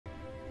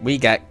We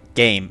got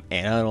game,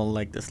 and I don't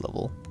like this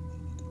level.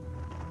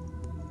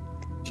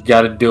 You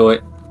gotta do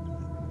it.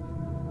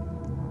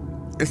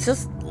 It's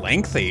just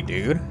lengthy,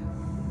 dude.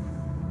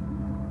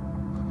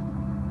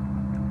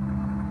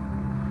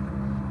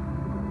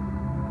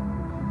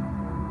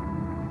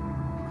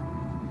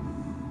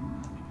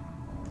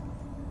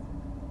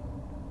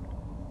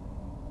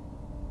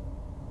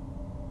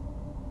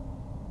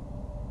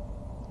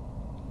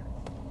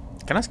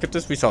 Can I skip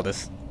this? We saw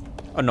this.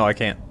 Oh no, I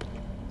can't.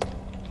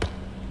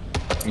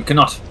 You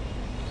cannot. This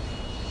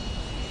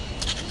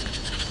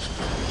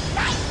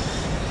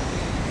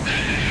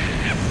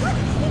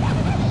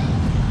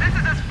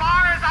is as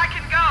far as I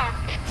can go.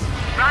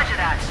 Roger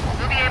that.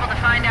 We'll be able to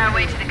find our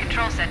way to the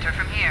control center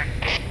from here.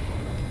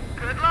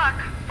 Good luck.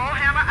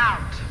 Bowhammer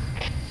out.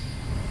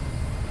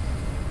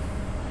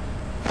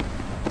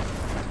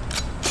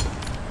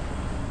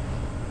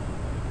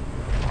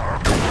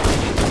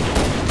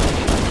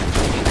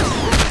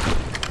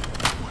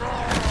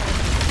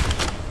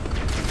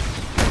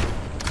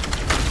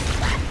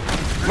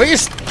 Where you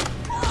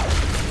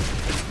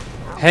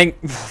hang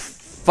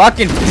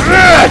fucking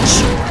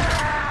bitch!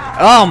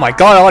 Oh my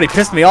god, already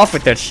pissed me off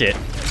with that shit.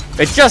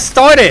 It just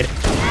started!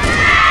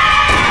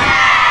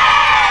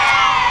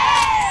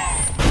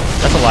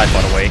 That's a lie,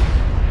 by the way.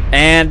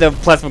 And the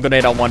plasma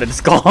grenade I wanted is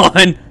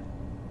gone.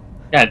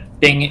 God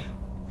dang it.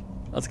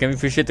 Can we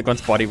appreciate the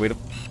grunt's body? Wait.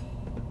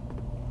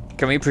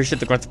 Can we appreciate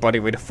the grunt's body?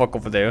 Way the fuck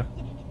over there.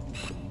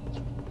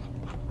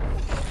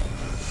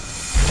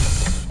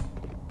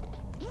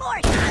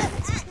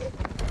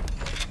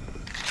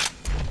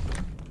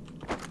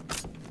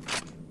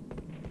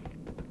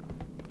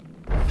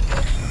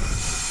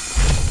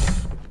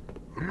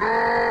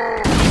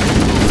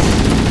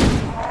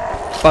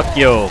 Fuck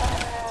you.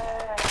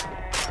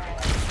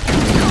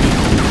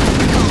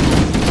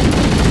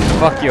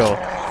 Fuck you.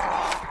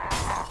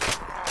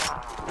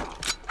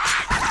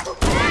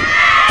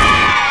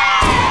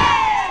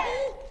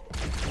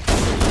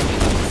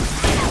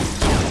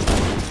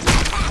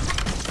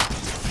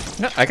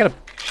 No, I got a...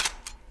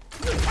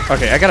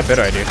 Okay, I got a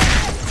better idea.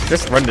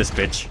 Just run this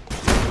bitch.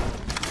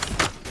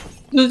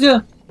 Yeah,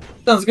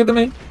 sounds good to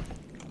me.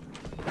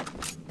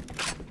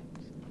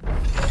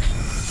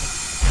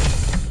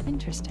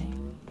 Interesting.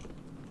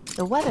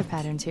 The weather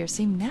patterns here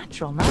seem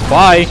natural, not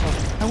Why?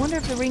 artificial. I wonder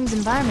if the ring's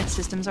environment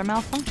systems are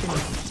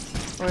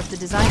malfunctioning, or if the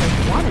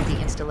designers wanted the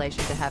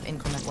installation to have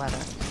inclement weather.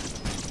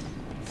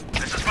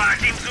 This is Fire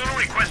Team Zulu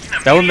requesting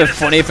That would've been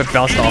funny if it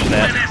bounced off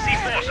that.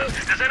 forces.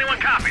 Does anyone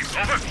copy?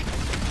 Over.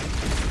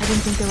 I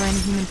didn't think there were any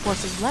human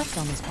forces left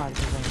on this part of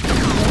the ring.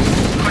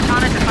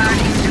 Cortana to Fire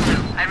Team Zulu.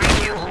 I read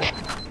you.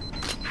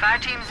 Fire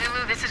Team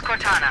Zulu, this is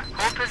Cortana.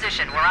 Hold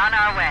position. We're on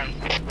our way.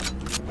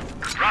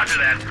 Roger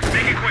that.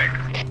 Make it quick.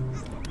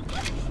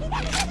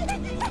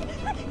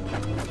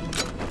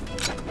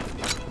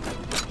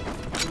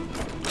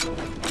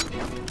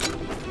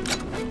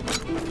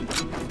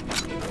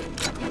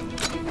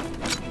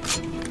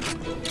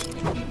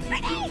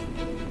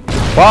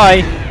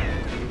 Bye!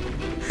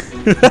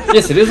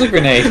 Yes, it is a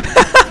grenade.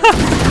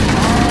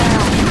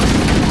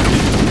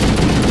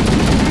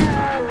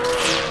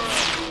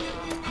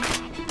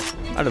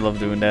 I'd love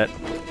doing that.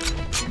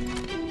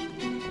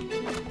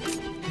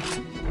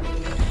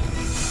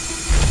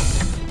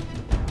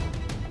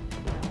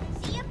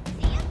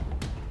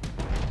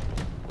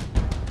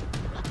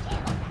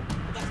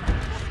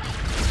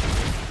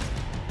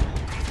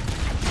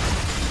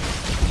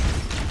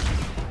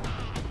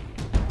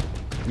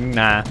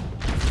 Nah.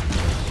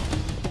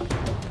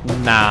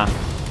 Nah.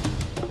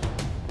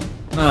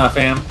 Nah,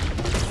 fam.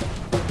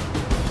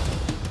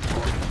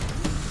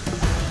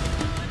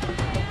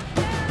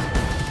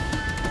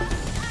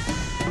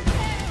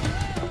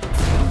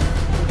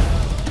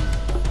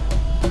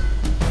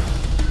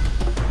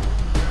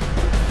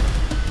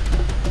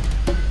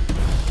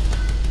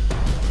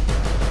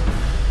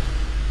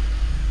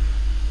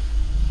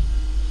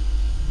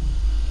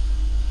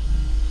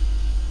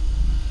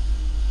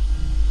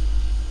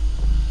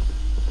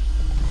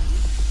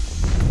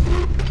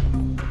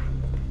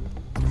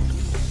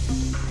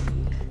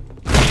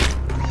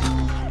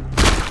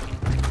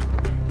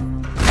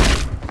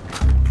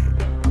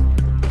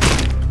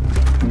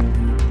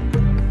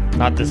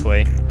 Not this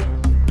way.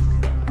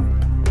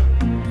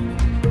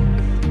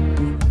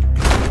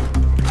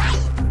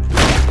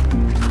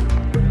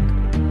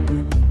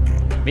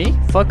 Me?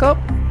 Fuck up?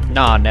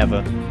 Nah,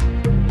 never.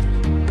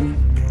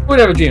 Would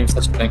ever dream of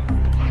such a thing?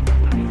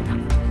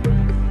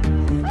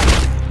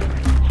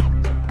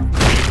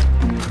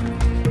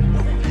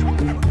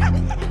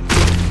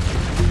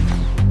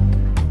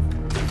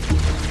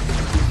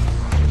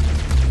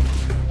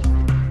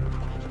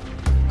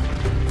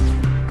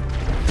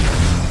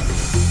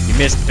 You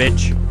missed,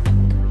 bitch.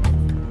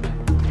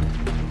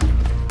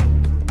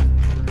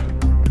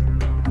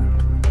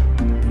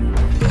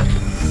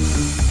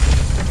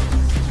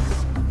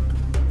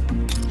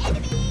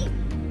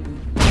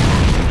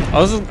 I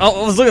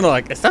was looking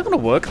like, is that gonna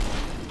work?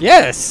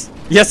 Yes!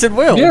 Yes, it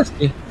will! Yes,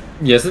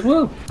 yes, it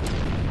will.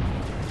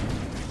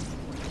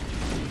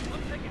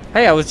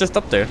 Hey, I was just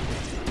up there.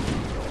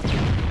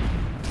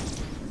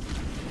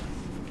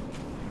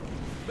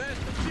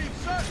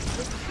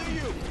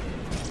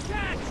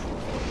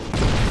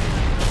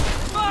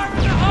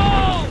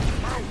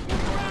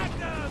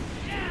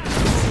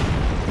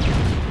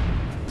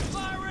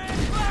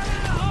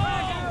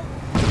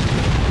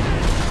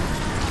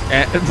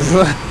 And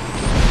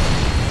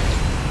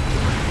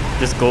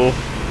just go.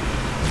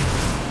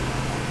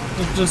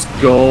 Just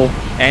go.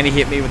 And he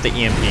hit me with the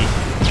EMP.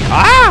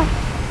 Ah!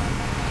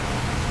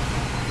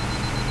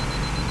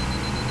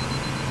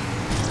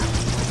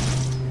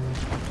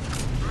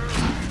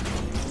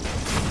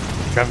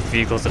 Driving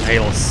vehicles in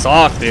Halo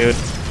suck, dude.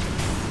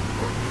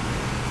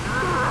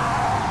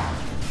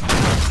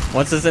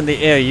 Once it's in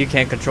the air, you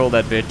can't control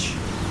that bitch.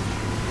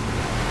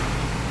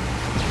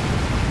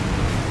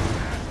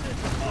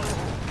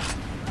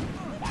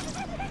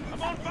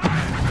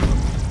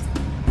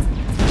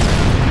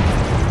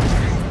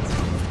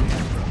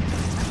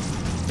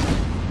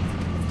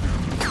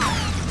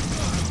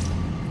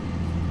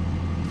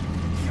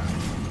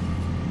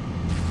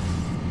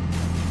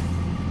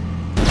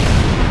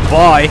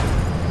 Bye.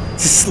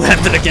 Just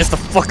slammed it against the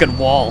fucking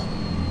wall.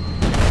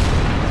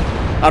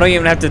 I don't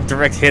even have to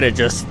direct hit it,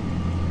 just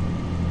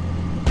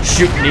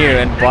shoot near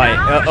and bye.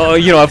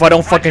 You know, if I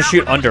don't fucking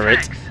shoot under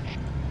it.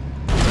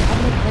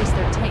 How they place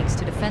their tanks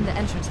to defend the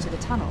entrance to the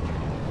tunnel?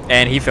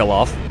 And he fell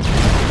off.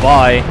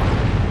 Bye.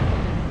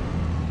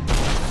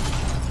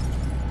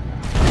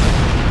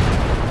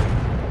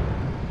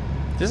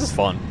 This is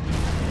fun.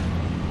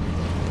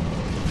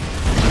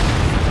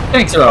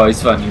 Tanks are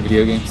always fun in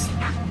video games.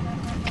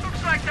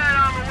 Looks like that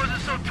armor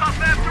wasn't so tough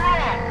after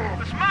all.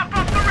 Let's mop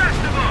up the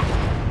rest of them.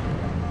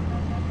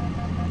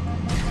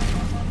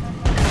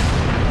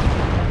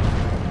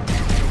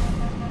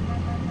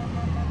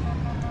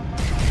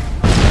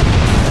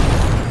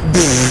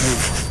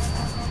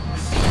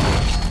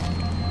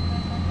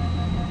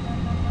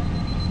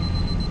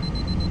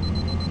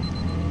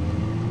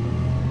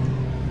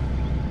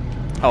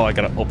 Oh, I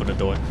gotta open the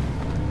door.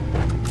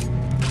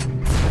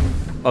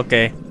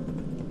 Okay.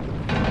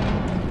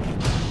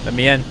 Let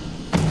me in.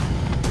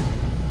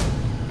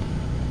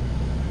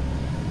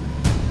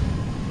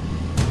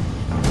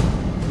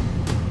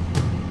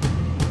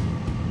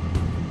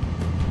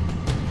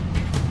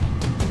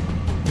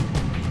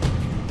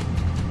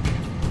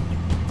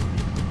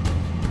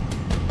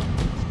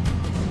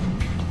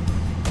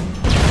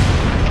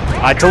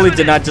 I totally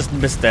did not just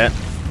miss that.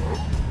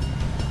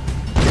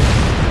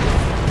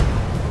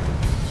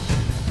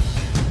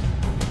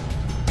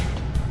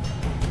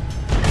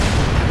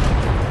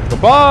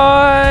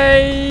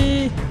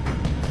 Goodbye!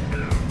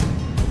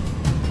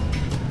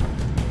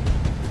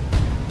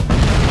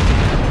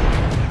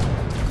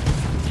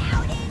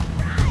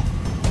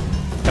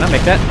 Can I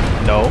make that?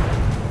 No.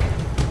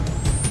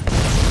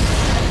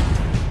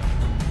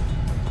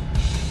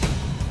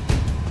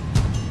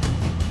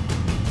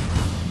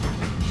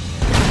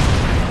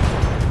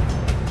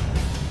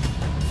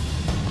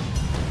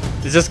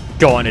 It's just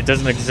gone. It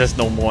doesn't exist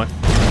no more.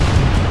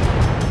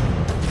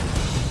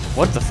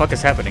 What the fuck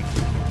is happening?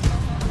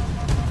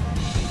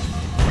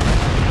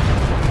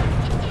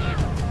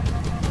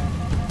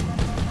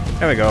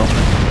 There we go.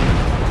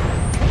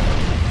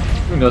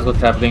 Who knows what's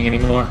happening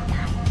anymore?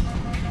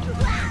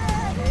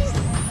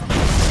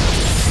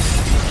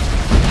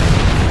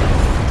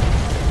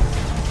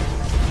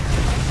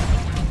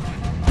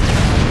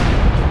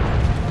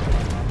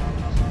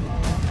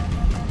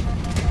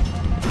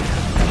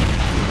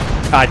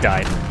 I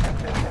died.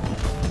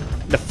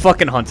 The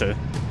fucking hunter.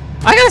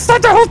 I gotta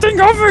start the whole thing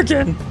over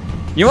again.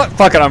 You know what?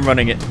 Fuck it, I'm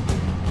running it.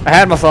 I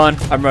had my fun.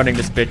 I'm running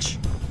this bitch.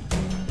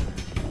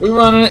 We're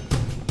running it.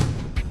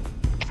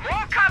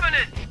 More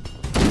Covenant.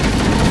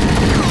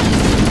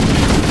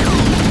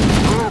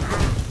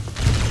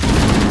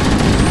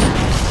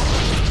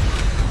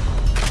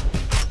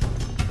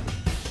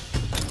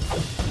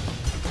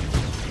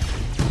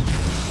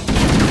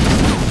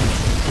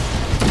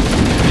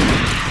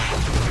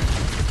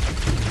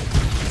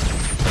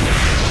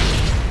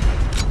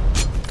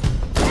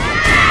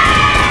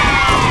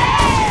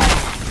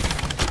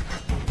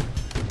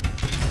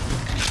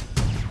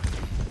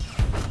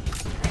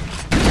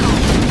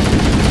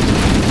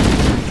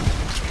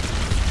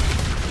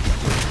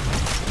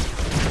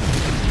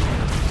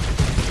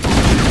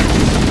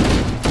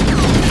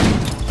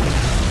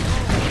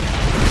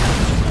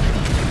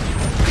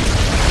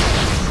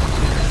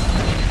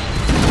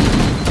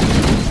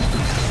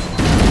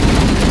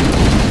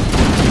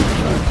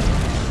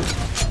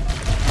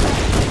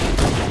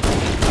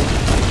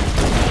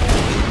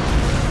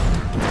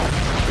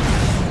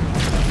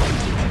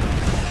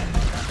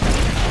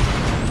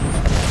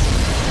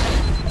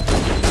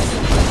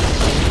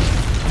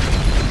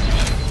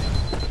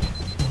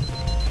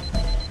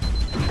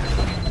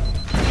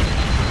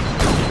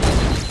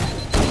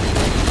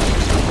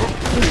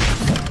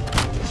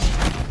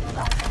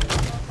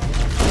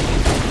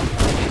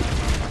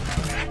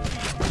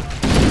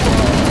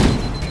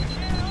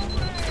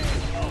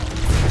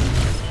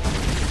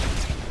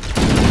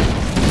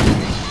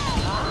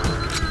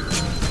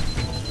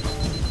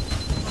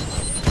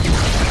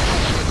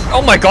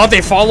 Oh my god,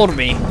 they followed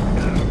me.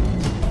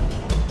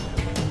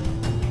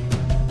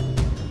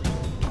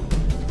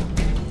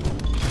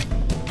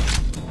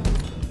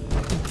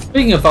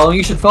 Speaking of following,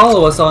 you should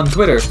follow us on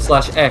Twitter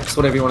 /X,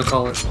 whatever you want to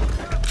call it.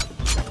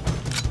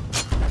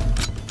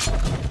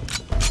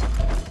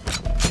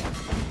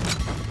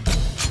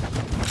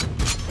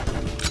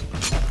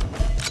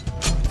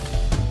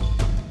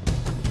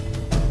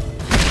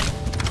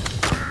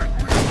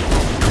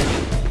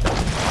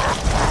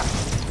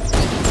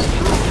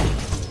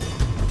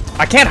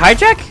 I can't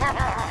hijack?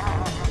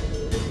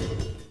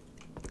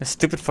 A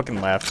stupid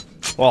fucking laugh.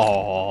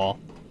 Oh.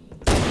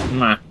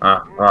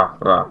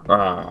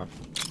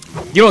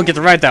 You don't get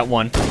to ride that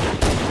one.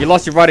 You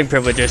lost your riding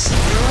privileges.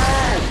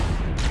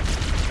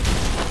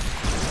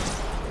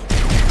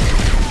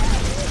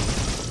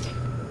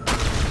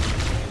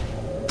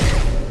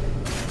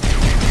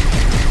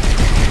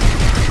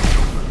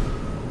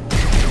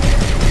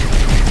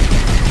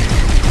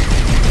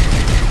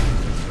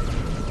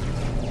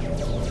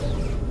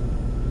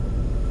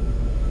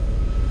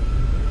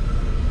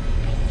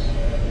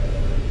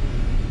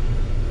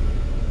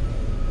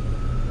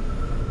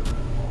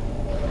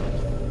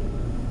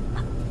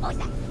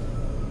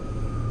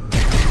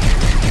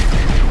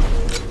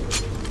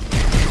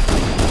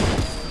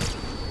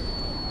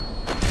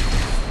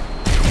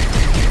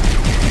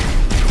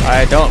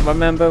 I don't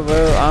remember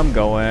where I'm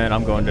going.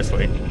 I'm going this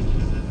way.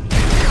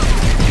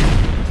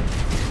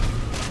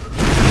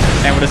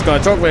 And we're just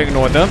gonna totally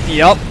ignore them.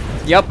 Yep.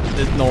 Yep.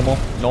 It's normal.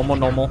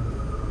 Normal.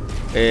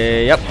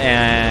 Yep.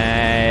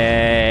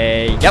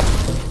 And... Yep.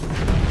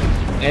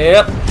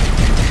 Yep. I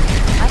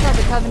thought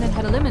the Covenant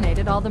had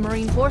eliminated all the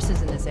Marine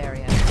forces in this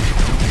area.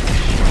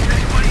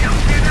 Anybody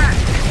else hear that?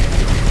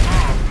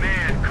 Oh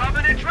man,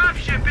 Covenant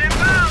dropship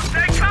inbound!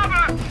 Take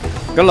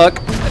cover! Good luck.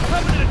 The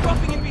Covenant are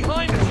dropping in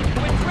behind us! We're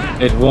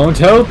trapped! It won't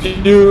help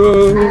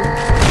you.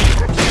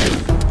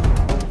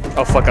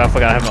 Oh fuck, I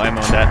forgot I have no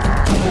ammo on that.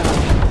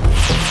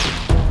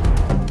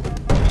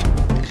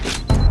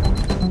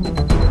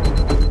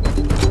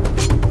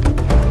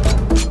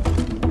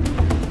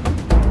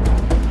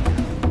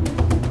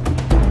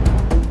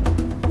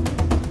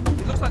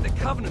 It looks like the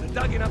Covenant are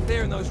dug in up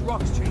there in those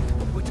rocks, Chief.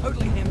 We're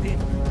totally hemmed in.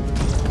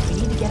 We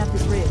need to get up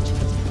this ridge.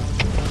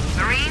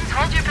 Marines,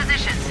 hold your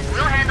positions.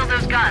 We'll handle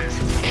those guns.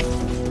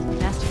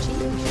 Master Chief,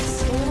 we should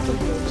scale the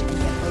ridge and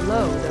get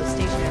below those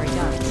stationary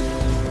guns.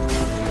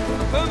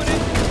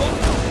 Affirmative.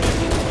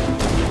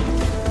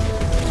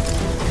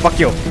 Fuck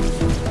you.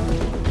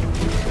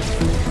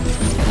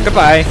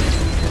 Goodbye.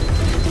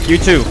 You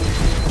too.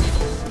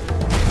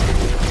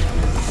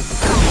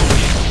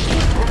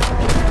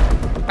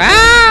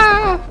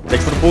 Ah!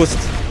 Thanks for the boost.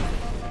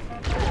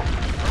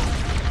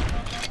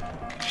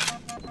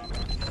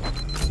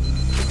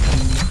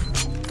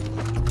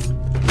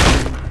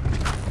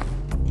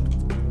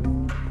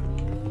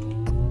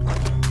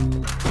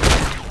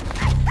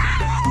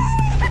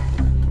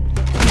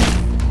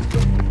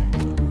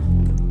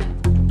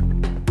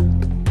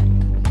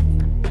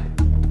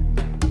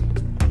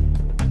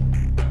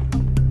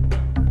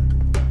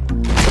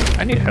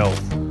 I need help.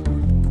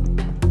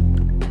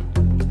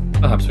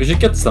 Perhaps we should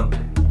get some.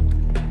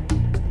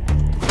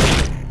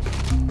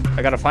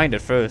 I gotta find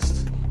it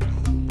first.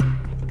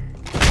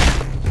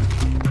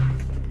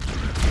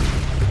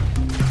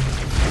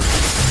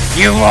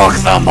 You woke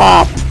them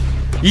up!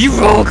 You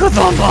woke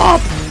them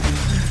up!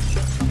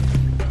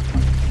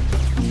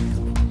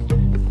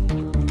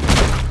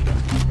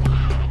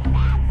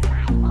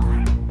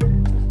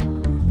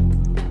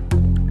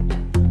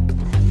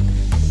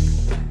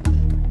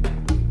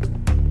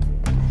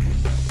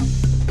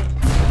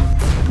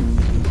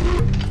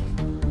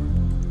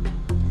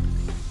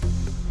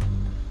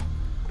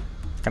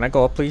 Can I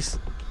go up, please?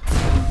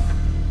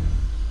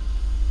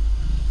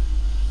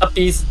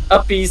 Uppies,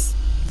 uppies.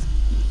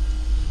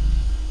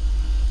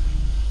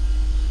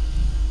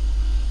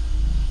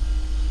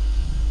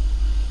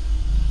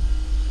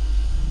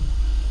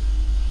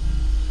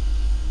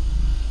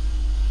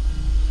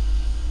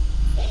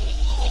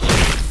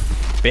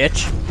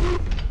 Bitch.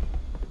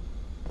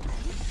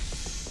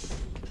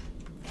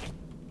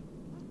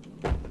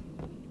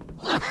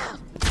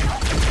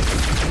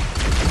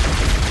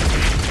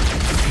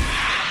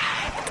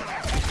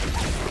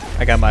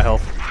 I got my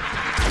health.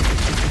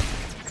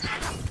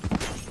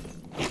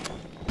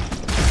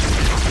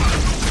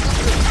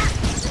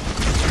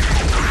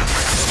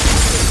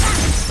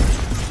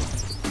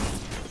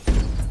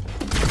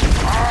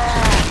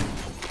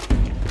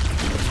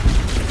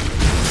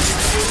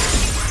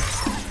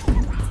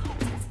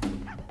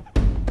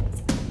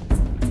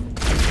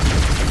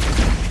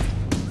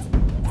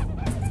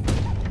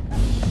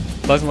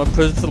 Plasma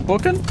pistol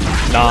broken?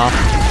 Nah.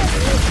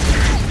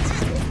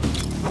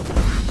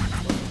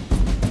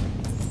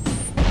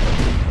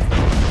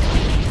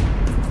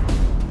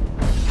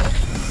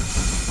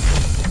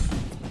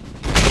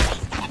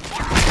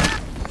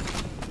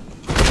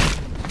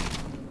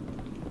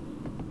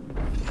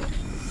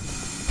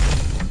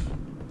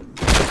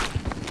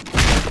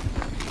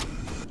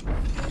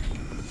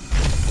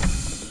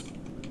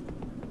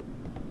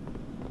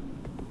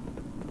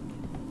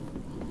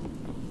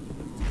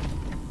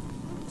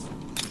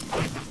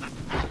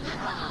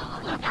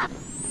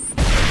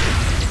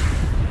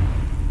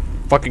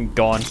 Fucking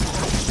gone.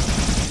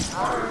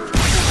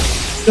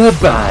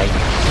 Goodbye.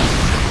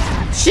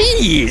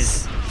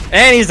 Jeez!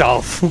 And he's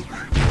off.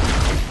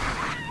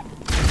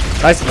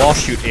 Nice wall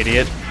shoot,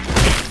 idiot.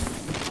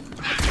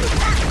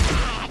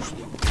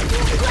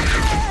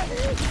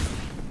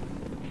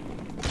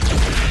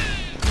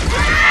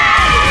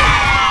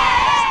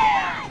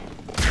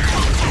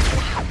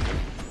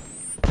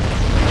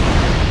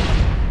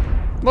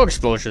 More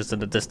explosions in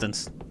the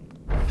distance.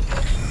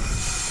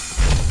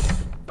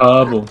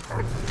 Boom.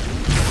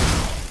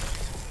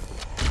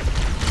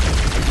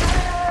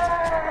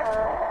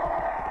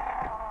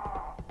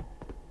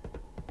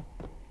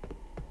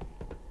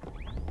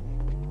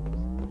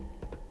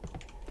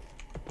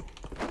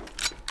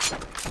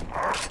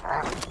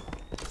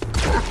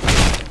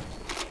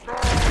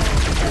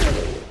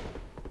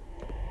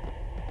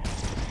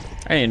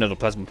 I need another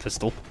plasma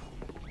pistol.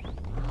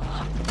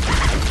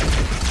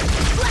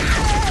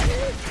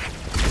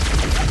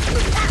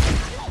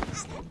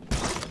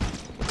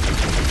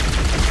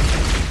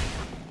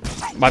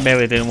 My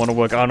melee didn't want to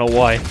work, I don't know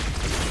why.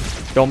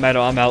 Don't matter,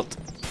 I'm out.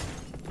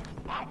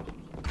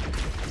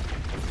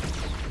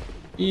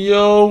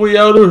 Yo, we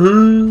out of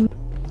here.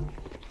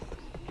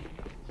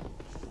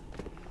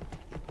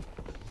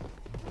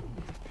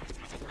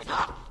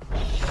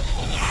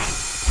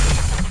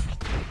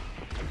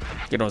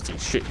 You don't see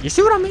shit. You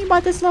see what I mean by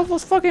this level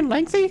is fucking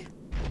lengthy?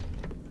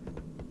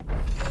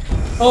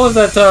 What was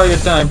that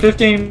target time?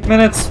 15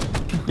 minutes?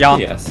 Yeah.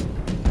 Yes.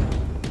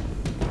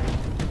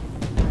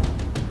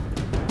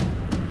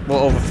 Well,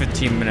 over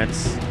 15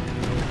 minutes.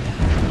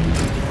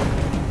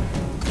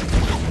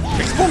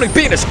 Exploding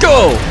penis,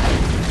 go!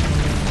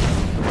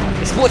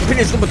 Exploding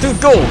penis number 2,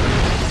 go!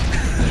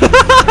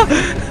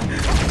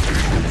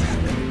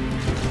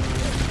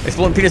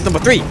 Exploding penis number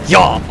 3,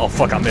 yeah! Oh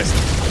fuck, I missed.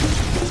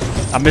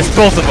 I missed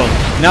both of them.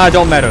 Nah, it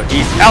don't matter.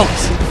 He's out!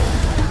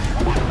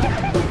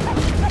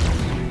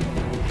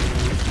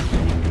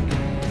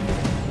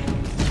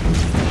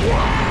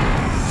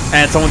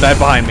 And someone died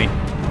behind me.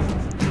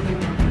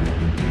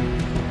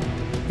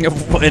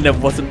 And it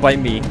wasn't by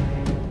me.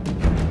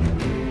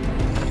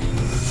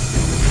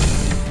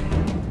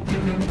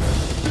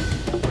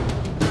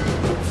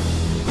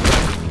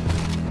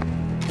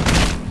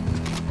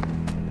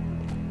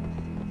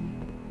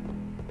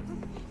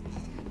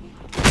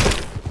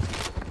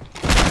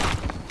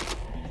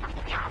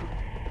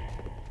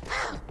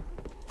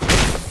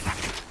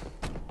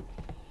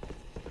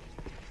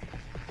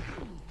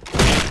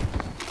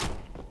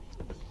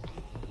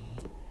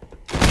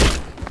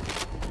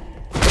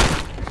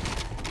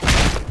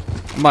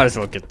 Might as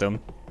well get them.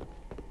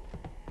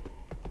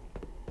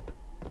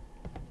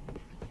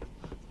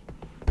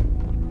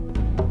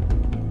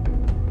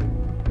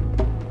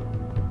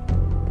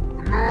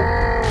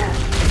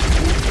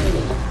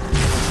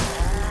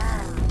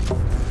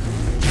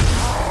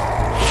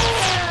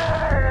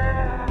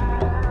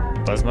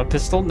 Plasma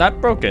pistol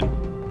not broken.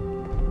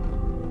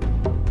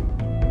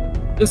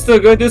 It's still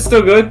good, it's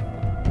still good.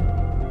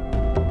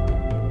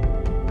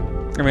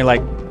 I mean,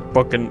 like,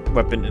 broken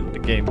weapon in the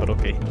game, but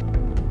okay.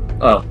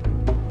 Oh.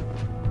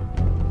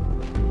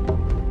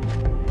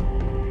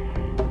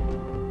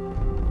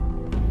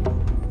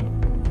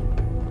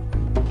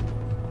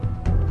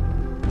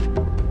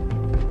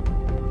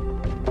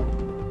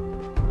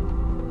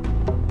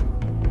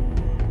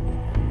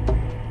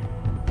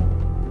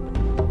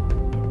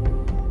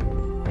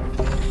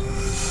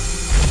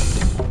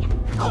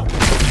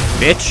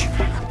 Bitch!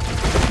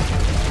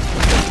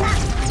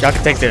 Y'all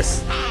can take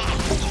this.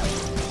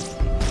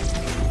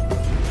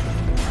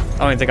 I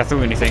don't even think I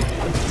threw anything.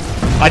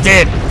 I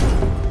did!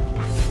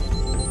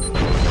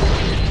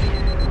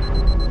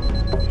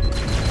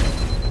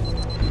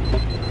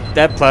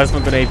 That plasma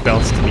grenade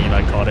bounced to me and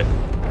I caught it.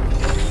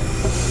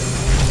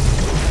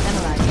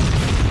 Analyzing.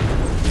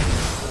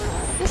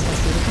 This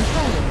must be the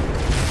control room.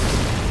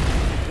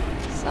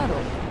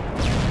 Subtle.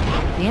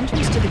 The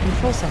entrance to the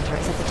control center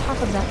is at the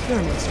top of that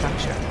pyramid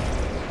structure.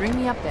 Bring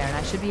me up there and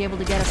I should be able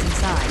to get us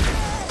inside.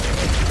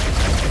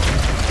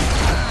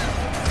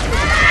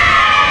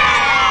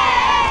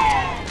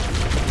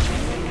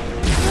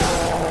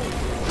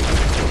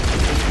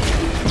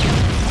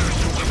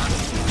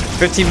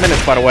 15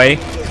 minutes, by the way.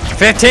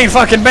 15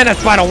 fucking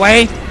minutes, by the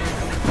way!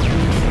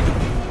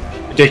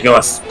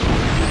 Ridiculous.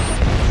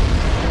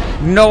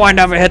 No, I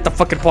never hit the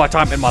fucking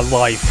part-time in my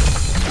life.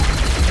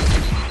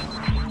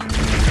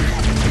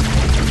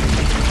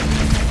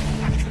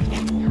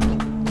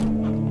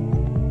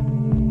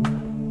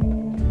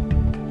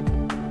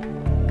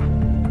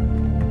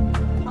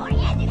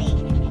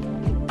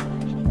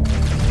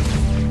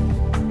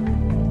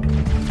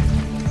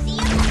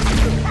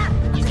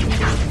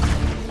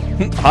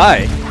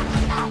 Hi.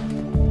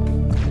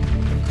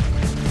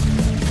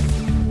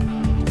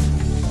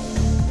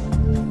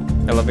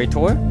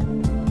 Elevator?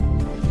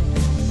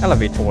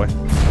 Elevator.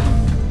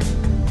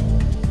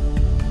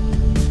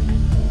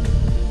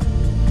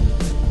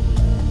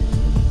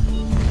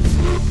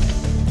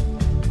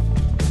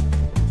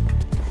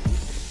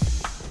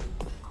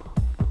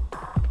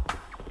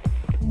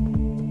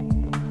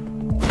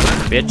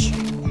 Bitch.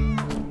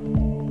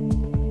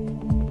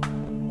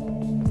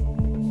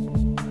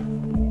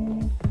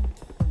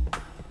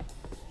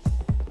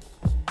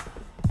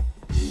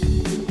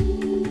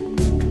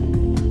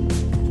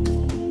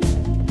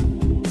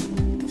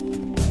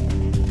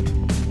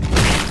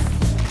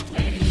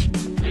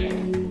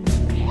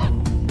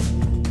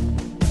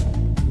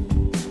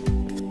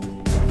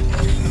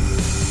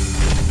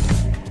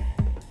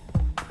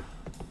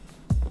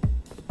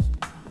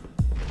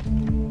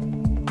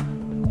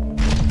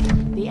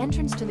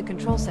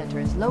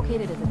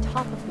 located at the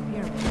top of the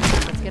pyramid.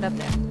 Let's get up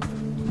there.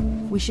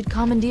 We should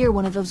commandeer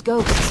one of those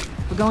ghosts.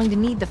 We're going to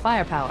need the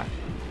firepower.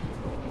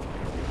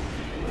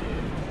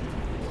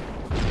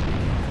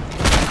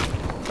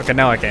 Okay,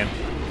 now I can.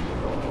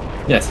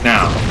 Yes,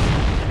 now.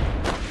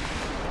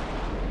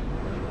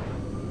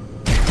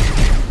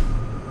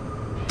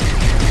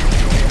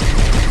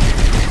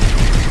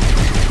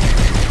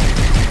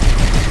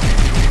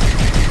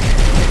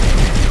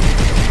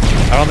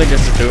 I don't think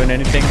this is doing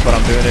anything, but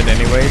I'm doing it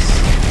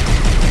anyways.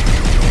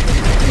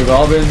 We've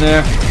all been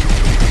there.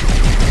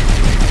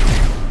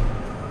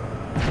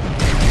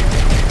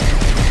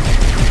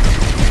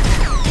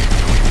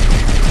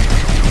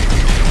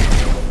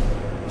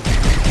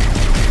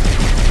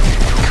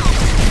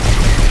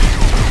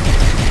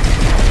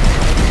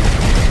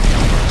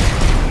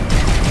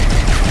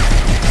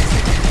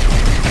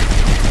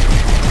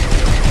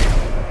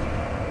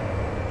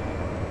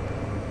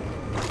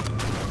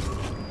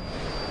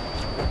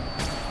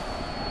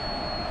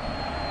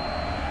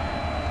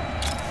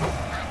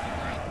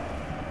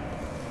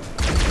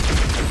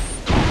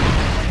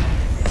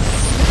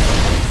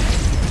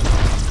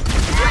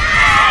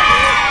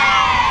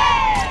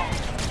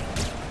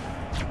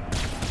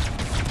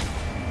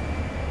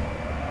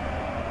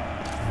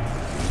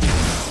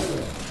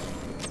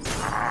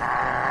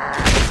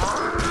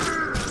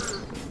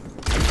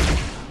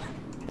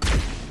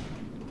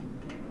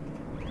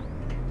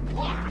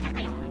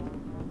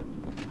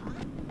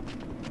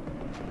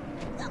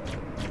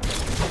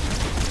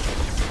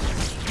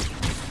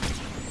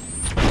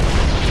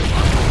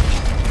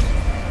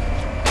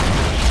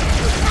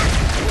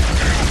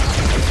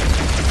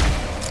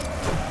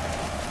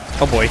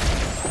 Oh boy.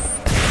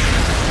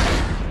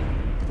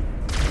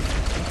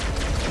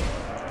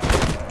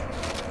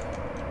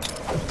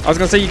 I was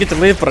gonna say you get to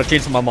live, but I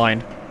changed my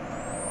mind.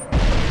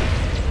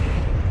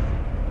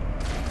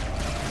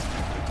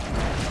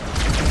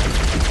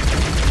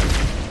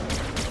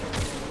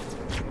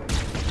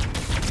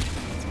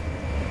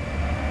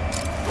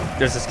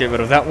 Let's just get rid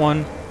of that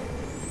one.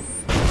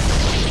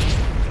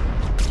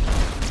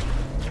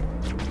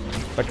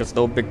 Like it's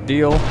no big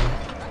deal.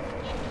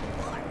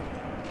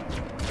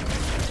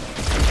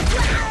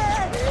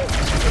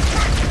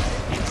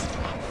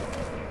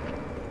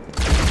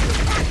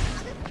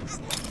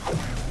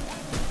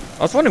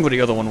 I was wondering what the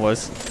other one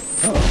was.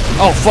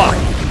 Oh, fuck!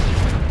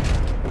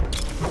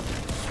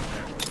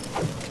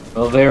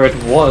 Well, there it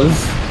was.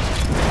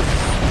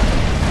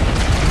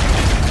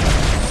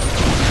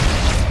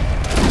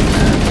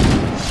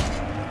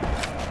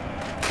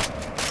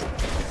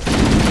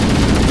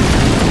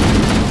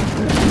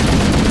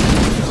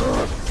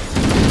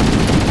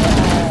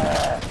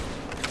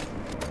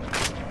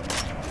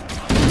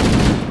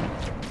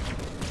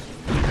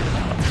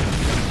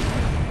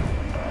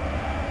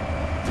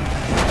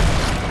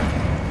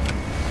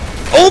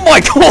 Oh my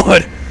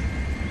god!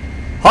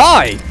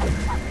 Hi!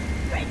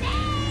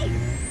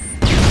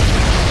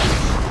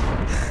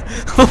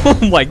 Oh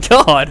my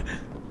god!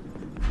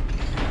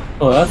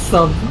 Oh, that's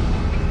something.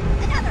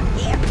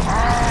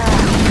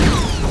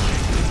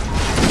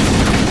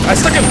 I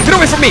stuck him! Get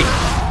away from me!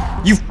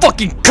 You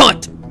fucking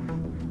cunt!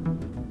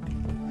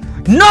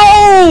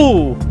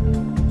 No!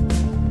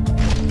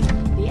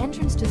 The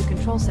entrance to the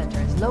control center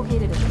is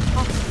located at the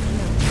top of the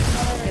pyramid.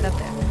 Let's get up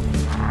there.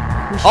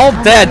 All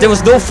that, there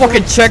was no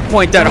fucking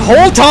checkpoint that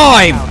whole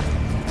time!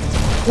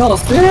 Y'all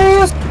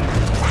serious?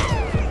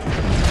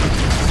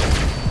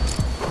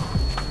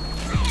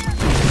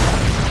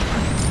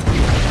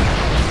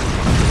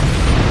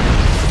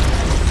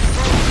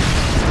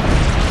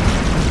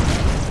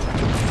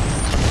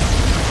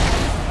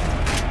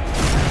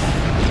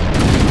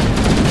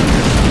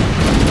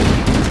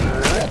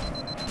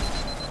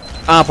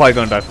 I'm probably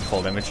gonna die from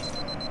fall damage.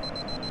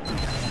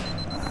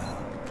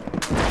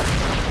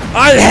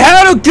 I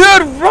had a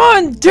good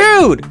run,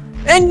 dude!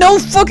 And no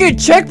fucking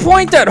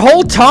checkpoint that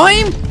whole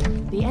time?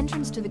 The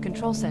entrance to the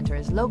control center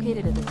is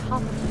located at the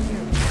top of the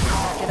pyramid.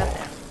 Let's get up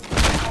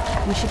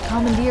there. We should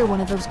commandeer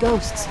one of those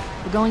ghosts.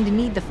 We're going to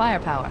need the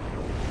firepower.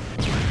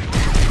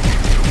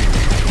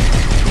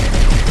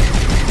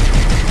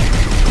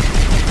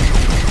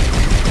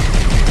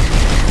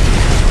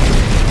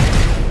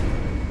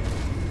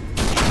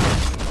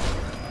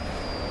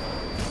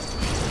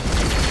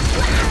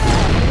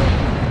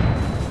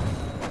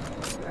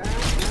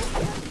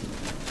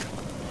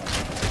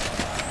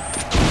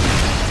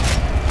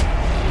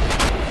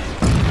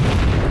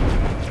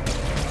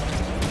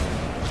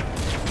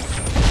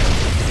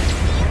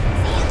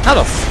 How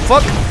the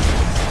fuck?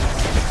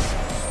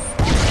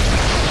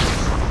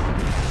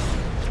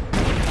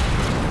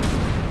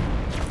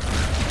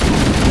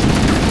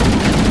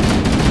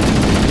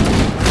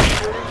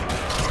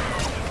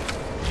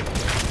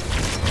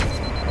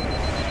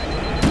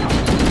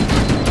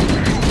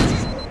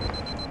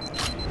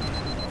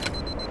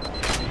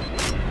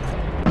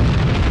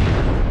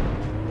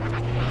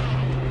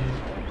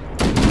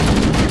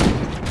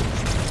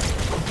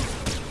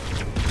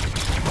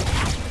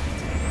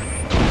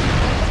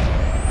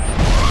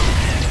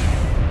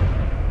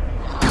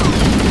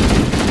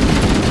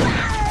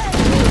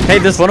 Hey,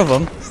 there's one of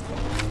them.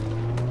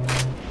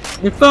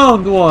 You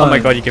found one! Oh my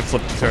god, you can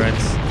flip the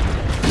turrets.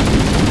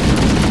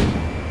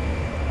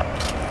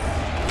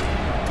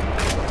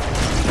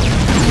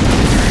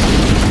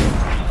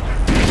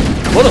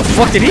 Where the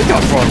fuck did he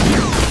come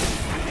from?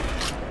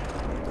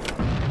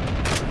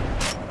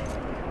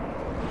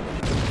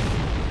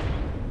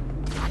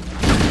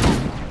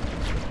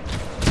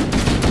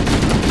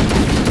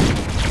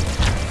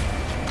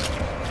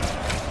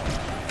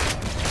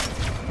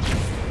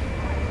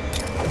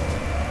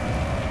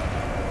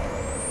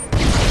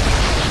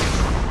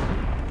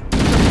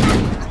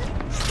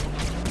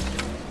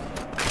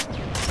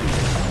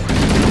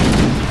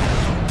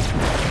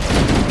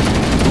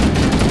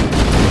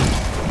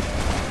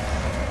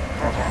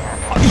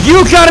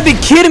 You gotta be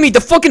kidding me!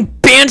 The fucking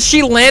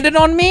Banshee landed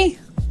on me?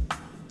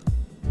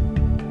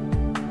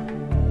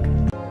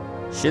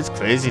 Shit's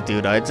crazy,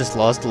 dude. I just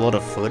lost a lot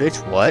of footage.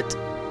 What?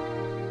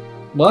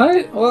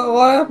 What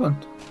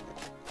happened?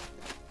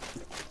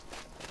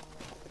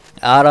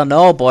 I don't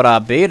know, but I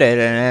beat it, and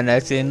then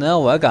next thing you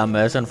know, I got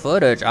missing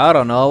footage. I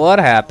don't know what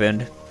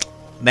happened.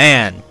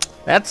 Man,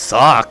 that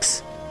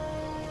sucks.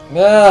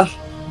 Yeah,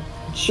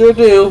 sure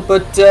do,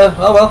 but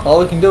oh well, all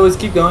we can do is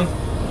keep going.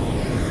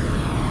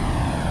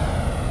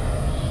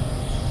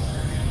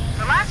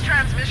 The last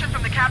transmission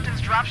from the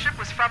captain's dropship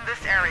was from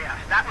this area.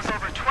 That was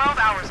over 12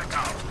 hours ago.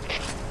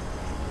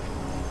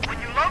 When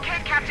you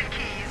locate Captain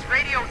Keyes,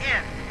 radio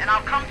in, and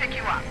I'll come pick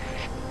you up.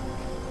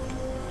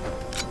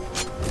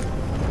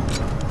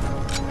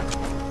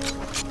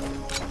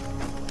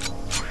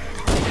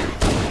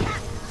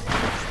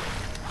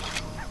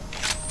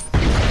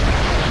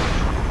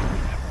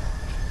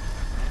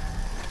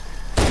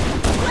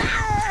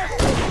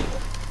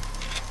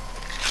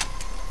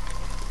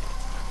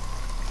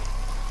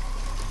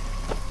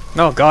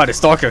 Oh god, it's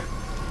Stalker.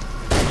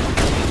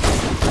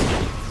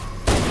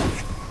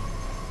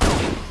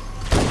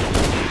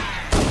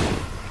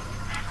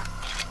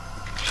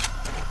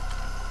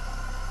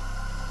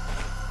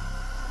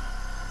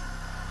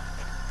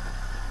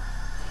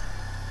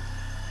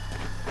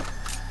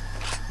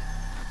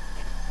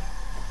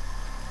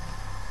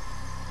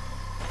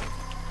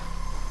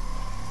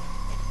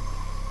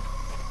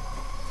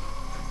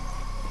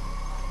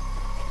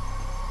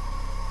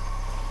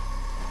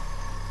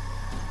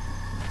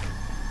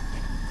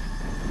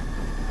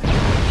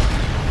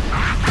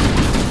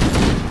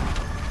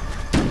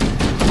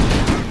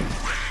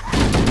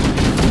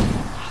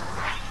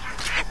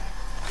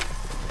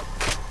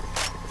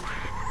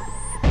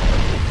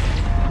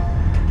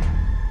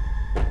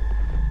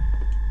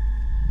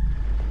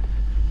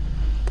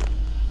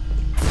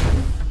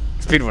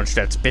 Speedrun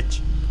stats, bitch.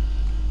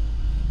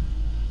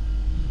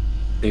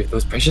 Save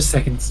those precious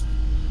seconds.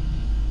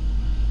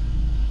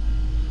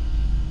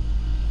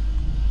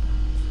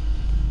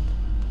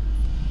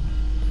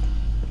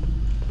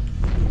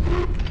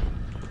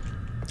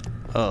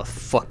 Oh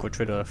fuck, which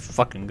way do I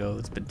fucking go?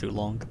 It's been too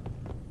long.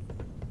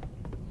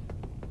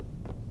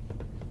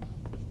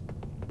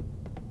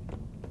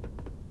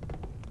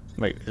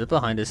 Wait, is it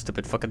behind this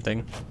stupid fucking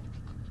thing?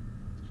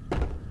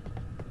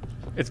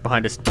 It's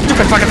behind this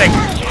stupid fucking thing!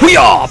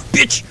 Hoo-yah,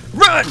 bitch!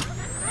 Run!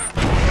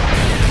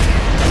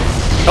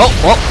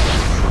 Oh, well.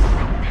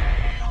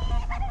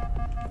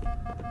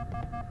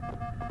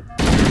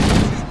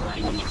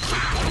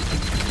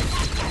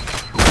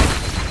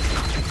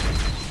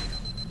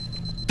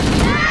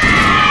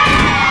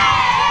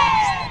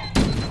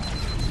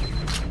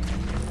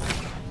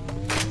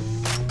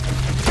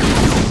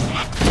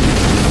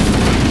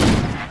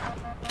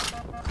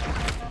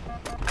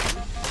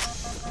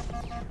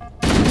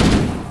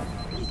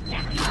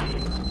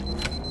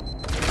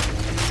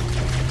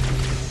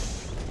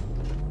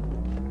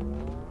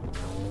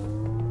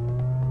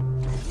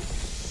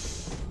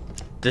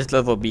 This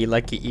level will be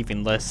like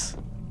even less.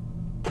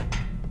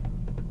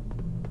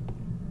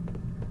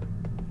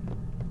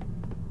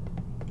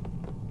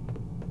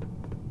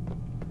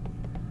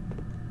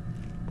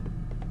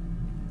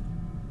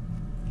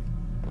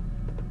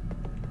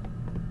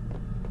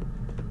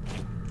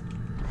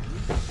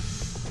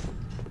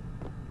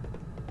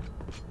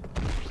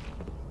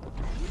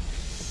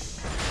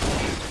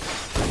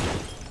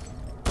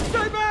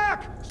 Stay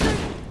back!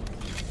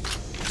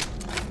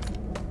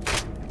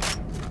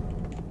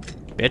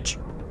 Bitch.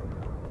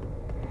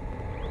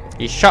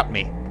 He shot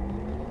me.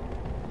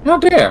 How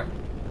dare!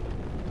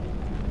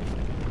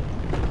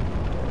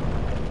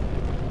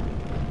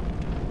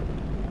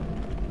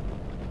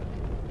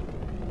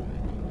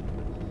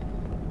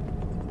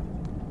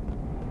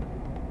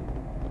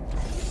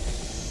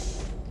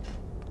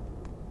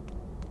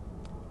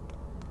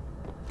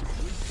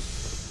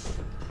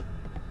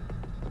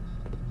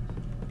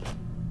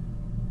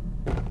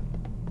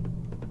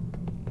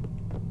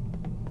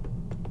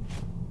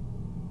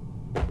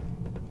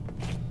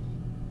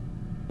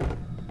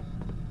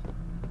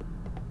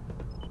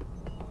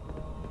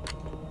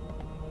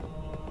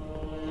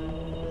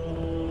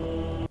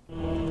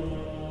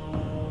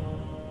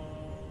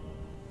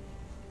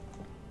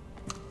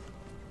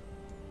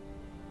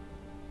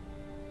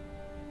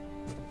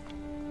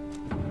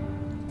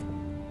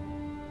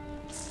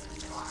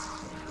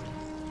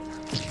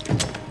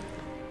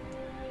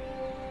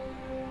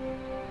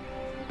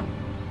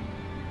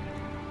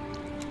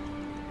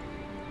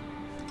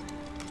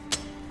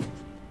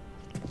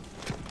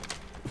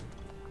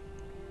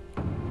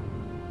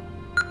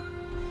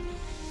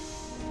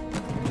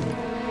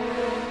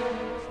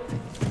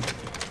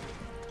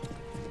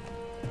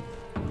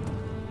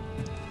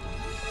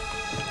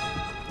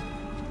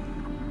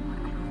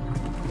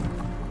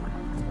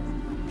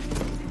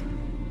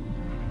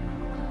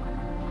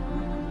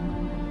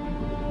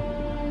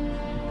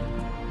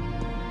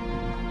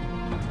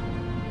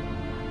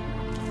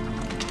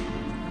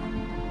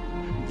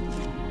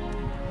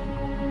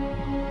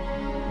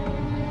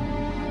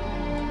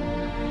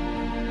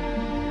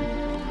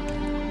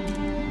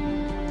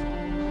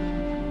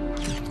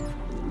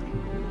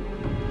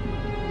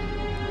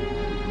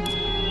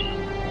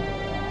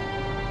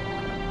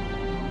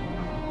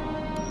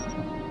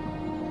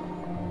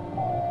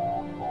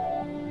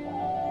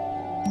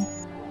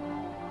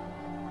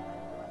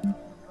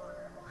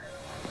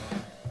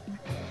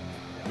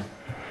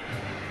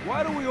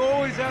 Why do we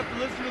always have to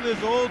listen to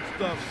this old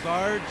stuff,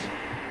 Sarge?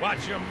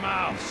 Watch your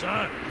mouth,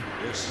 son.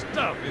 This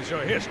stuff is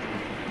your history.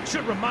 It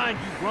should remind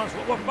you grunts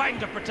what we're fighting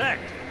to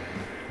protect.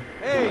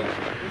 Hey,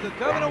 does the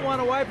Covenant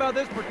want to wipe out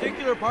this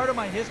particular part of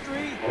my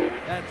history?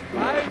 That's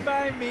fine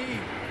by me.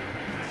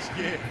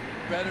 Yeah,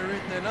 better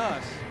it than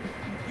us.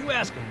 You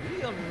ask them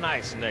real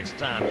nice next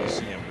time you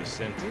see them,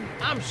 Vicente.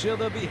 I'm sure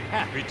they'll be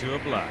happy to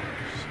oblige.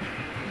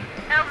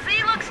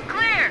 LZ looks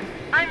clear.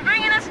 I'm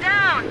bringing us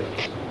down.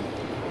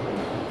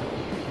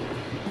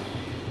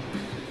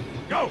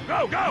 Go,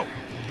 go, go!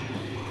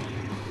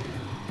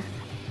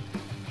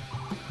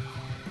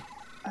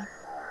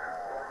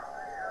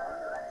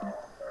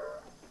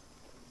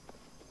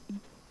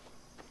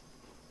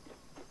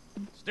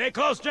 Stay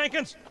close,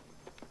 Jenkins!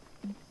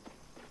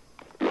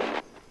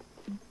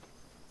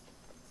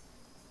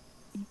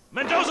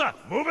 Mendoza,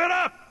 move it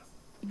up!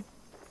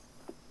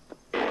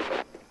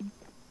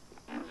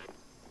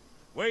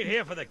 Wait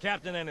here for the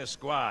captain and his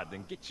squad,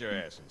 then get your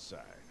ass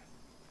inside.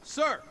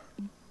 Sir!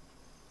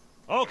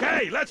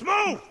 Okay, let's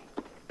move!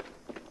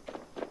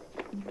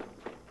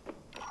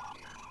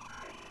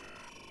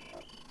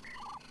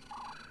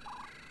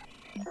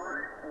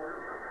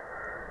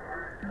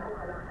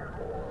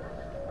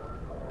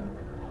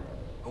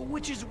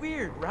 Which is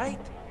weird, right?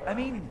 I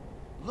mean,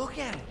 look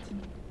at it.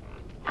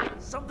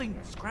 Something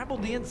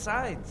scrambled the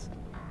insides.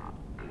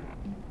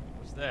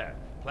 What's that?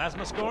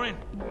 Plasma scoring?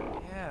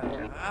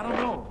 Yeah, I don't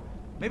know.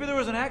 Maybe there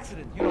was an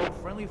accident, you know,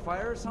 friendly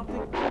fire or something?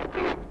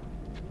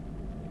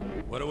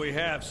 What do we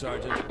have,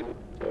 Sergeant?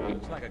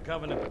 Looks like a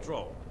Covenant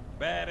patrol.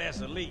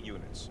 Badass elite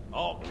units.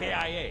 All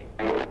KIA.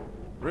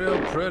 Real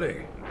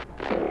pretty.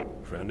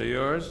 Friend of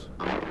yours?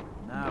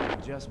 Nah,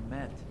 we just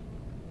met.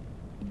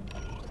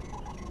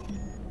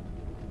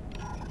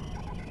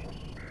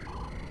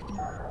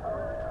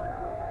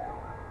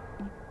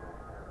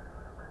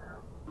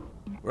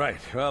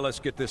 Right, well, let's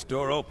get this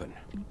door open.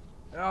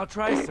 I'll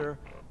try, sir.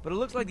 But it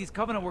looks like these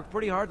Covenant worked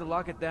pretty hard to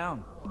lock it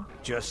down.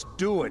 Just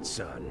do it,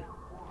 son.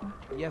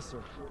 Yes,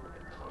 sir.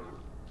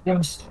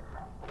 Just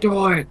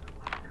do it.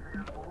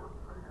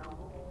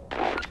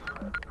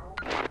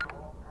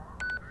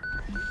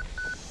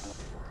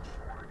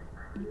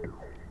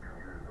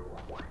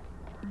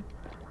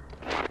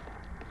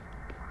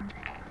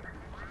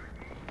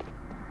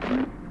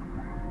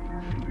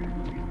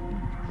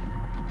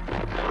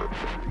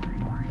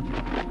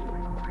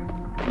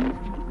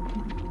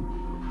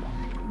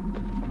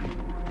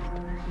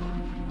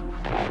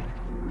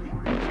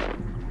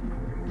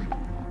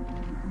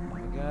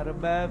 Got a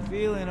bad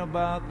feeling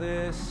about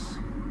this.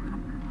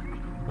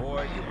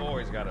 Boy, you've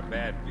always got a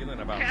bad feeling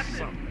about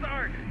something.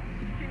 Sarge,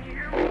 can you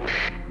hear me?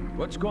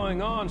 What's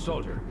going on,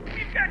 soldier?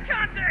 We've got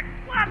contact.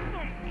 Lots of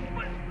them.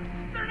 But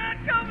they're not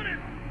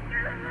Covenant.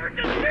 They're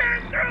just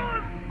tearing through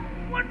us.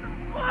 What the?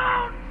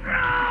 Oh,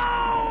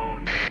 no!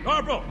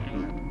 Corporal,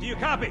 do you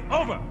copy?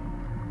 Over.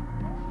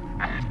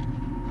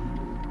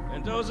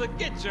 Mendoza,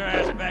 get your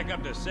ass back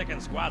up to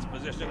second squad's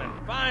position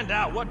and find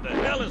out what the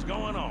hell is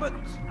going on. But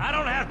I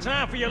don't have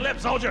time for your lip,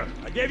 soldier.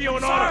 I gave you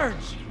an order.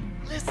 Sarge!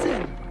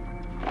 Listen!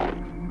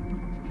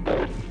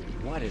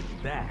 What is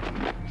that?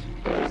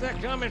 Where's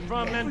that coming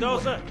from,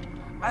 Mendoza?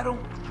 I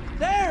don't...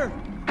 There!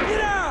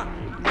 Get out!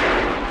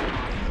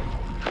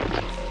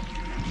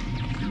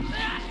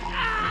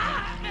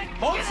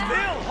 Hold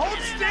still! Hold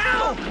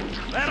still!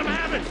 Let him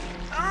have it!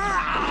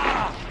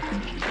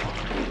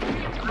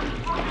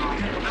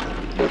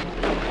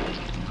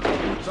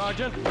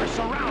 Sergeant, we're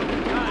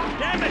surrounded. God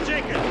damn it,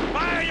 Jenkins!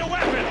 Fire your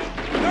weapons!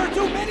 There are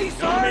too many, Don't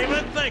Sarge!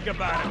 even think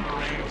about it,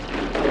 Marine.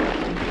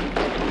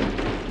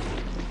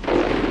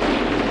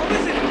 Oh,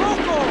 listen,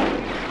 Rocco!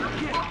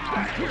 Get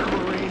back here,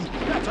 Marine.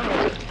 That's an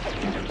order.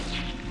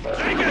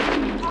 Jenkins!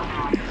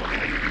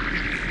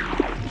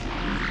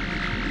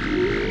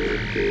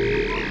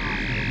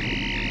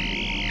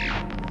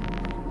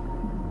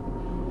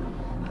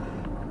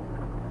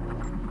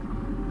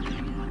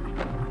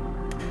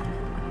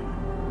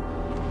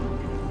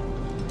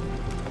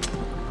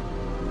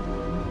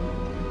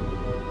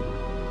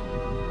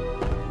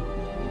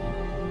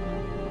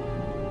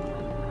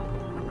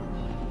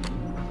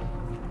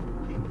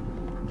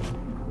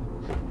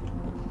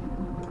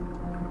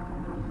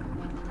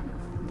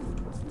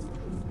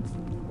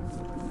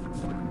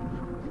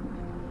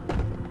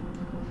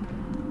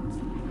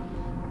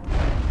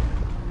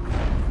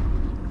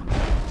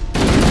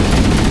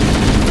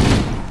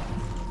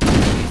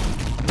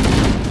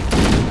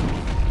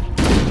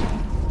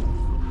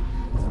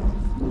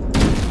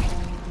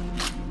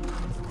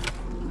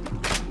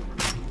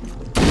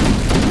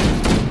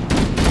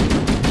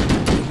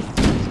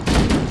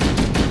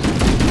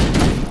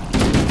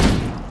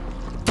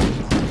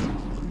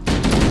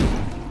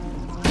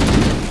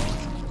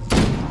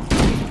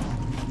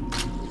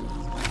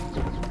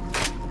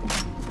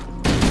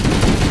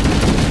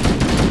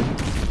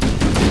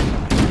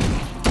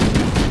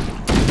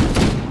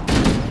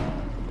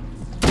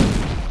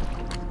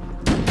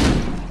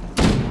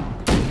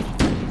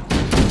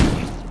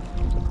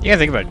 You gotta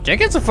think about it.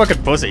 Jenkins a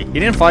fucking pussy. He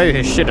didn't fire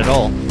his shit at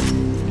all.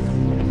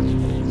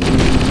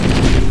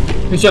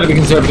 We should be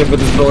conservative with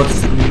his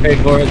bullets. Paid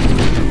for it.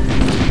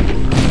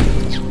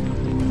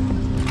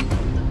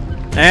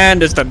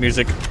 And there's that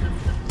music.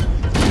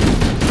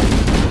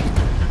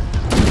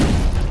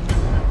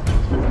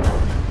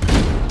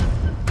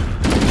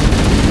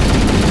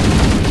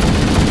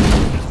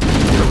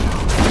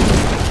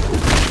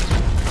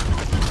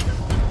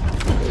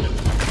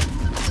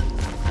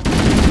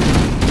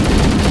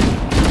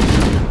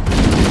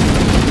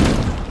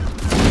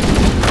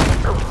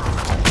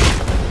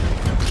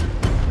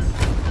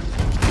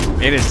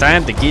 It is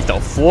time to get the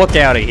fuck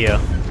out of here.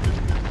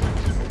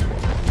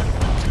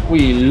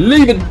 We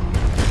leaving.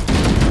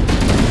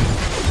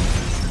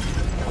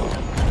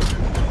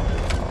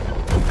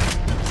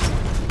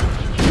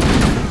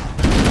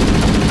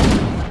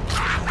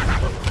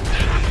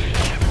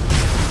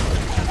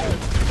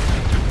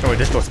 Oh wait,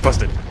 this door's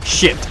busted.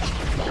 Shit.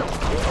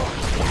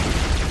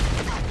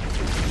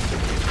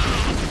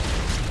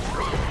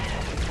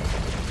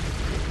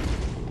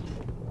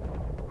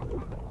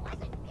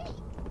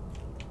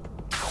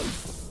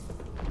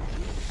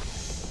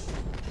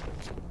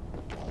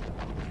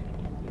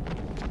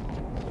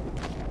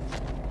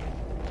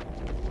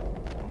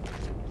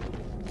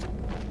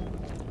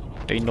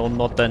 They know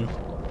nothing.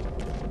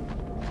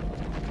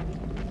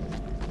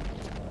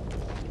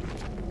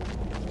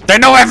 They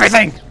know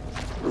everything!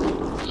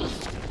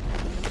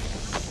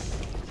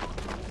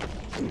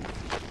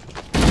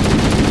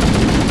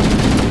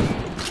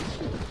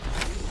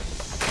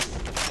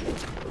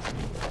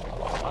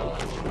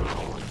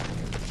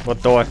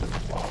 What door?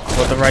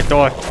 What the right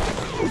door?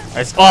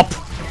 It's up!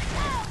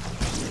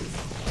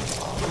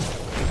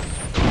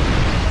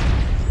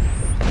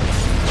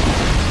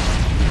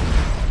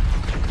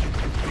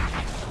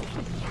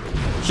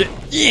 Shit!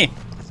 Yeah!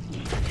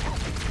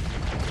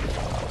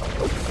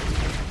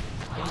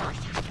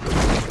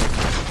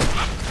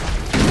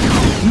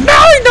 No!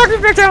 He knocked me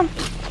back down!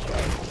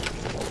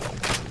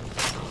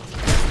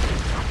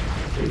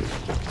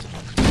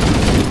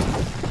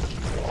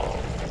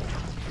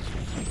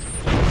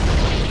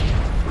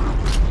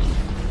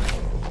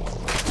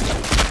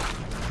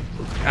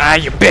 Ah,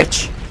 you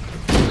bitch!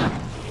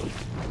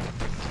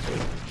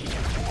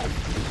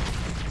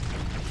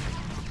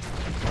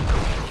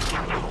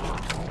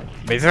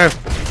 Me through.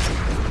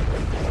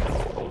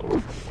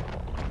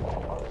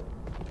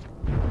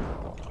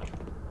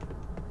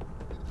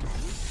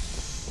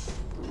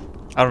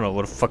 I don't know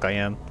what the fuck I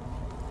am.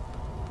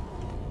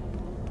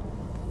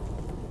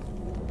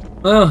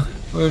 Well,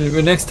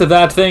 we're next to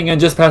that thing and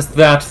just past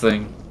that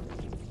thing.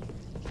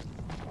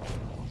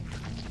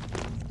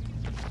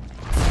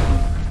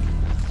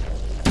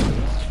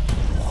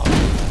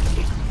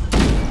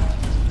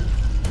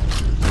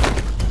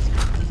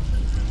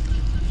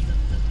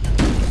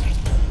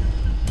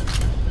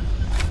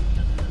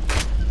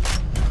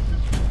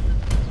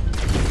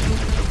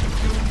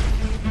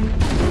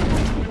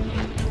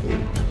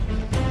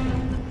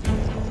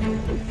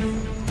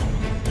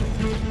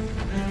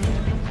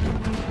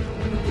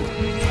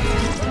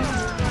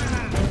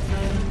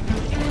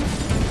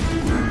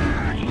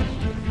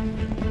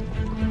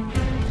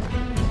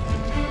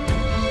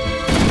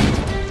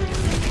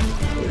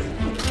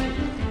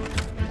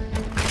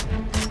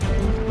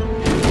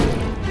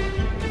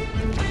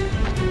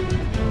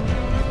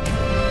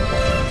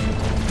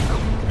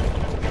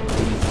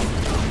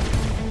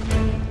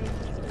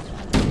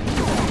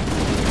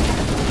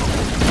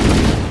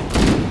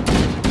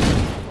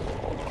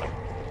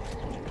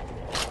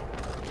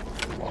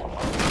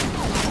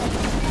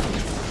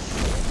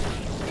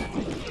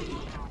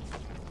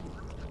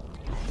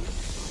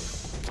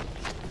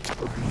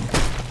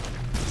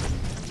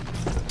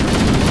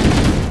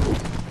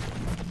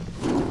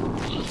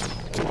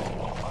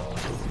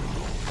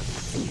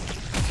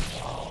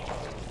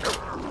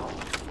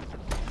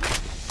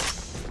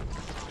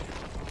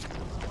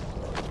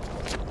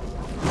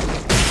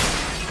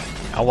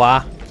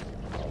 Awa.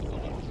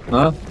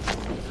 Huh?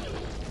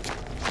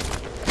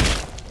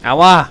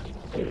 Awa.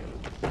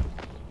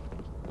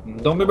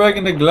 Don't be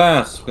breaking the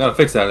glass. We gotta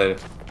fix that later.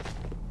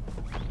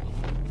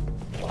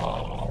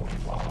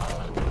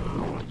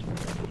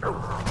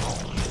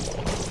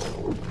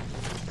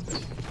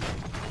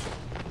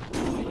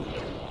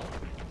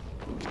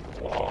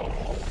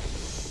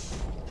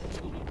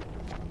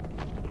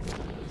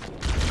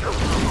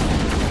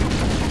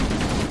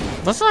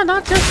 Was I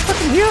not just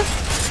fucking here?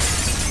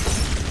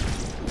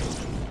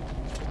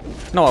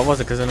 No, I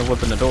wasn't, because then it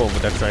opened the door over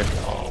that side.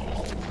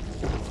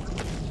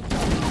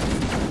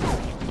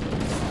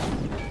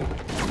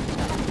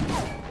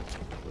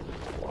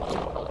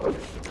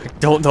 I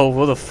don't know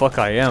where the fuck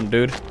I am,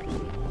 dude.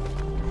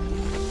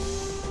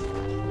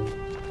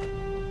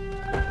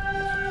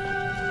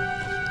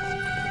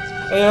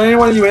 Hey, any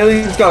one of you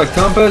aliens got a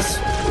compass?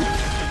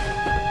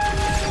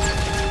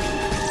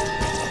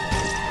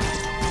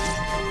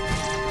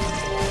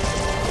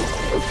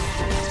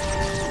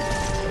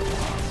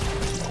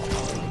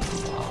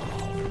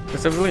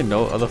 Is there really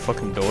no other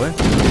fucking door?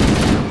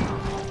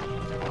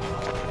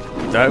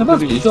 That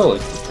must be surely.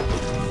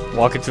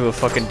 Walk into a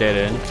fucking dead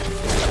end.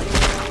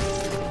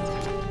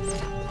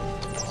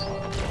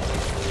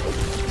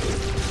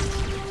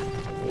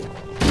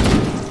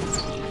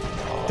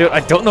 Dude,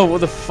 I don't know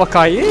what the fuck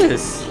I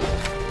is.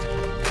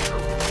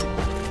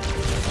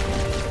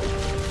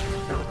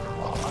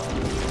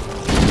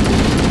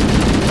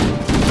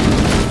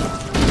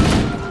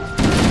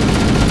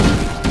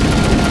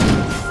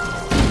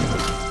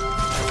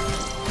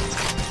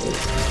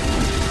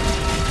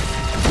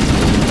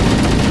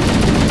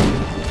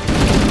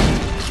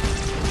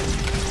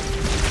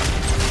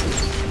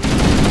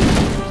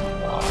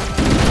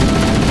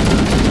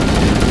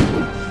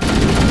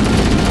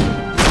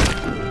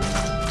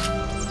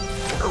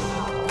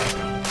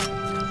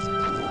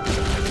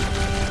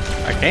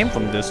 Came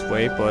from this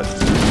way, but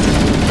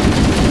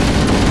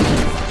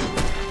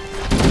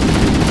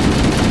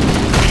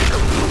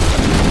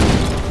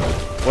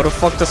where the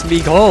fuck does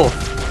me go?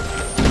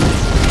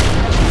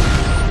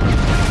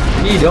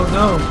 Me don't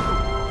know.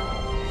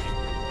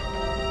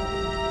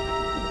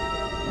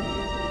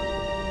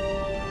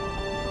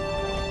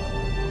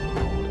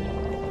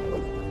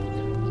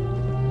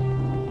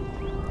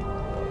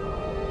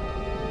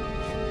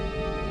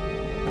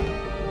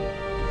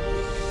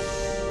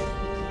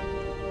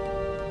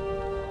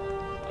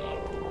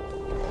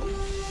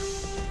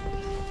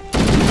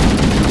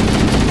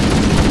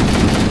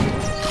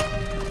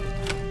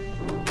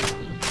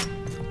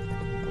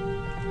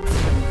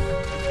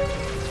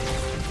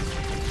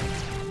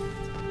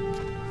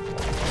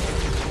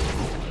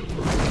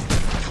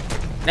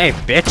 Hey,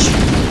 bitch!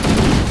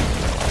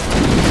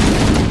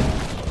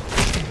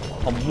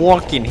 I'm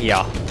walking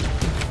here.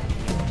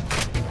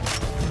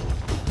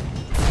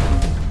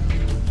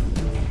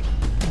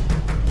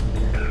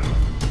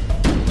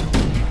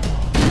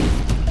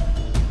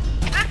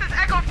 This is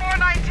Echo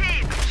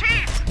 419.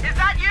 Chief, is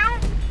that you?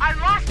 I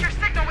lost your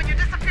signal when you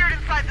disappeared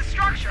inside the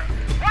structure.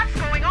 What's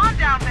going on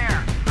down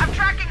there? I'm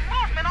tracking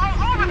movement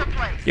all over the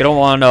place. You don't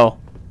want to know.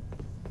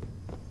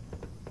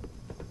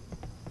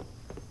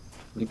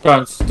 You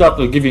can't stop,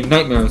 it'll give you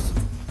nightmares.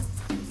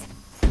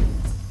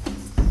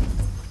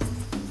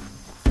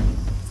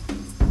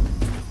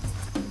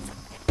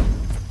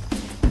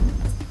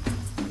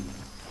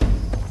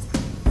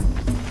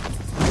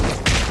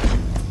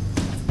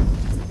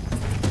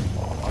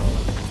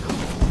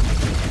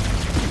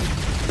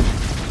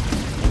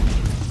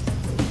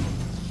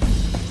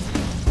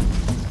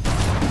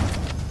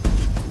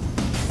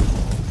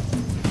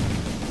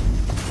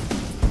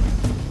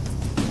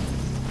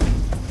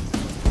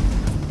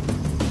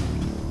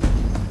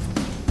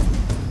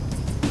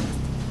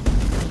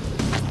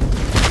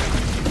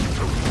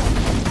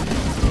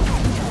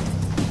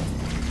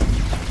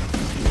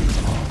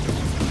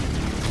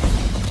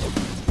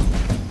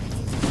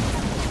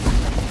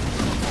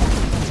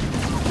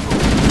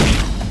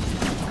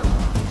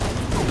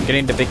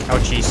 Getting the big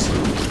ouchies.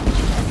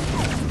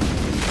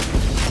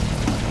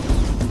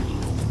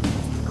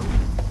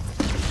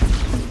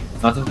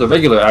 Not the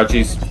regular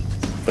ouchies,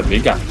 the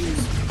big ouchies.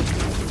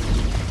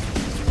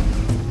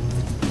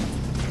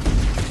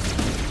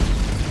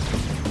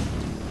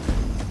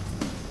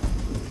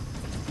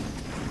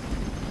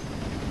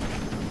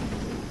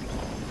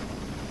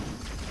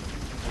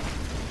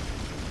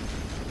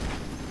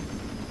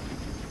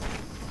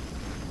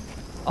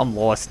 I'm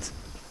lost.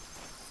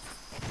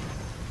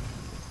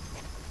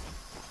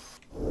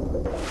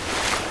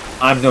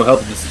 I'm no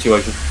help in this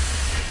situation.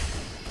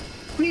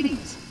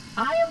 Greetings.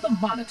 I am the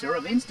monitor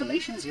of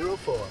Installation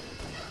 04.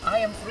 I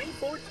am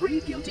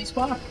 343 Guilty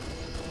Spark.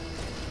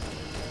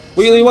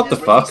 Wheelie, what the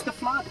fuck? The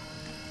flood.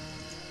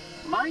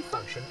 My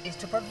function is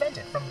to prevent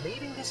it from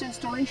leaving this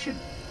installation,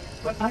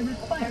 but I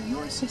require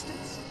your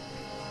assistance.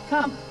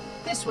 Come,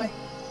 this way.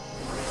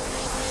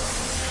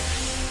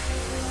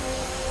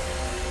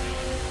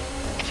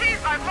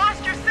 Chief, I've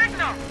lost your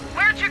signal.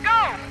 Where'd you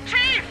go?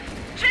 Chief!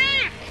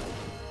 Chief!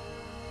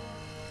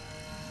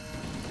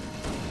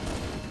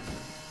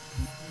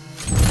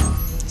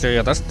 So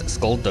yeah, that's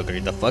skullduggery,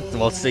 the fuck?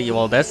 We'll see,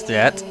 well that's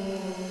that.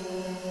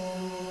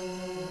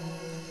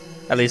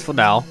 At least for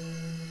now.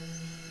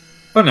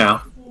 For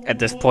now. At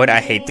this point,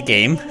 I hate the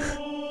game.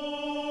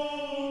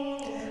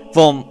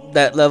 From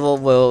that level,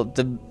 well,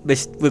 the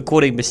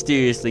recording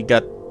mysteriously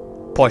got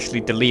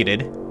partially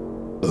deleted.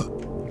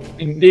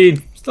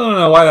 Indeed. Still don't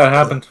know why that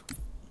happened.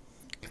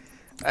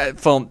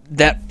 From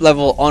that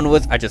level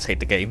onwards, I just hate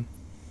the game.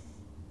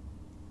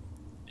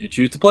 You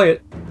choose to play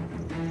it.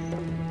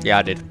 Yeah,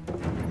 I did.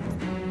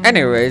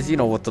 Anyways, you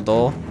know what to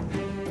do.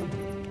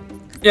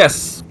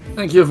 Yes.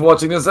 Thank you for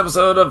watching this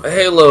episode of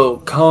Halo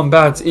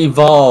Combat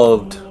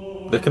Evolved.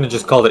 They couldn't have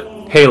just called it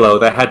Halo.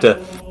 They had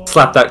to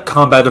slap that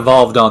Combat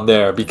Evolved on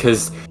there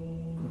because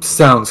it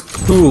sounds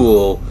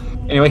cool.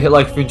 Anyway, hit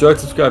like if you enjoyed,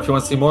 subscribe if you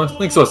want to see more.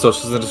 Links to our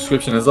socials in the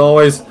description as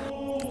always.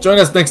 Join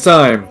us next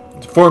time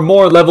for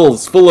more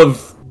levels full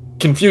of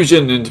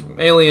confusion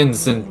and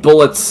aliens and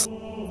bullets.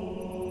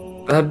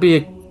 That'd be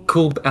a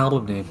cool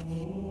album name.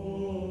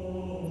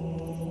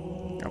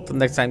 Until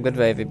next time,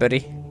 goodbye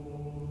everybody.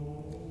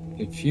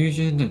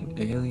 Confusion and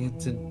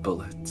aliens and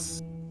bullets.